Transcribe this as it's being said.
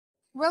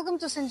Welcome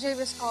to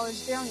Xavier's College,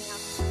 Deonia,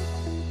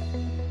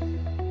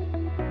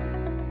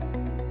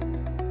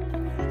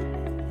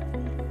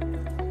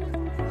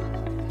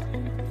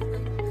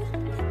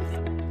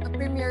 a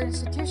premier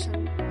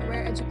institution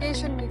where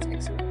education meets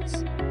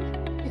excellence.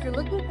 If you're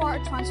looking for a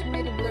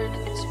transformative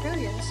learning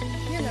experience,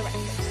 you're in the right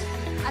place.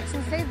 At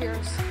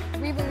Xavier's,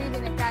 we believe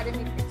in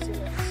academic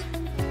excellence.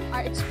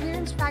 Our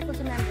experienced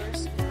faculty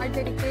members are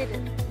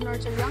dedicated to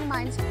nurture young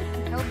minds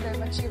and help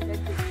them achieve their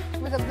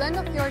dreams. With a blend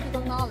of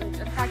theoretical knowledge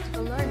and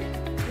practical learning,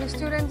 the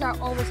students are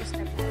always a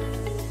step ahead.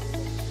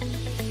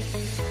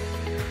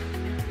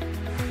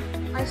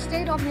 Our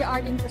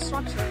state-of-the-art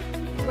infrastructure,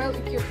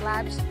 well-equipped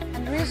labs,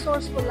 and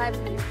resourceful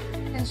library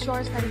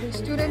ensures that the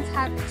students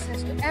have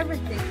access to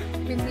everything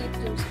we need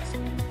to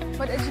succeed.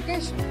 But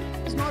education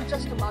is not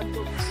just about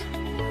books.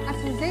 At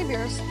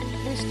Xavier's,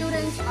 the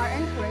students are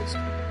encouraged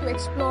to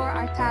explore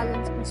our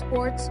talents in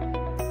sports,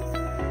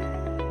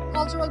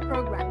 cultural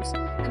programs,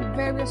 and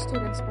various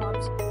students'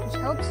 clubs,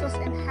 which helps us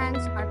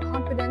enhance our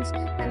confidence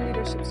and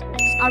leadership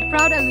skills. Our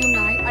proud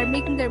alumni are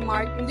making their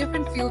mark in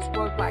different fields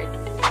worldwide.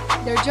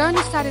 Their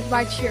journey started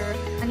right here,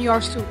 and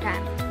yours too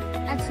can.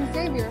 At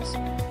Xavier's,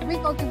 we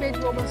cultivate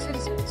global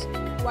citizens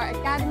who are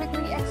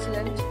academically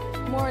excellent,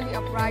 morally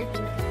upright,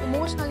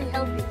 emotionally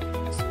healthy,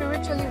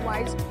 spiritually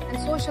wise, and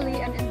socially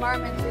and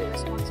environmentally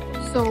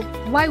responsible. So,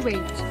 why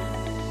wait?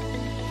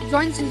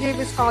 Join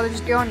Xavier's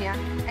College, Deonia,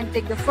 and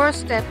take the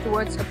first step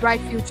towards a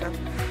bright future.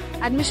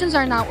 Admissions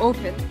are now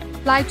open.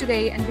 Apply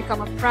today and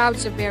become a proud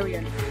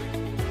Xaverian.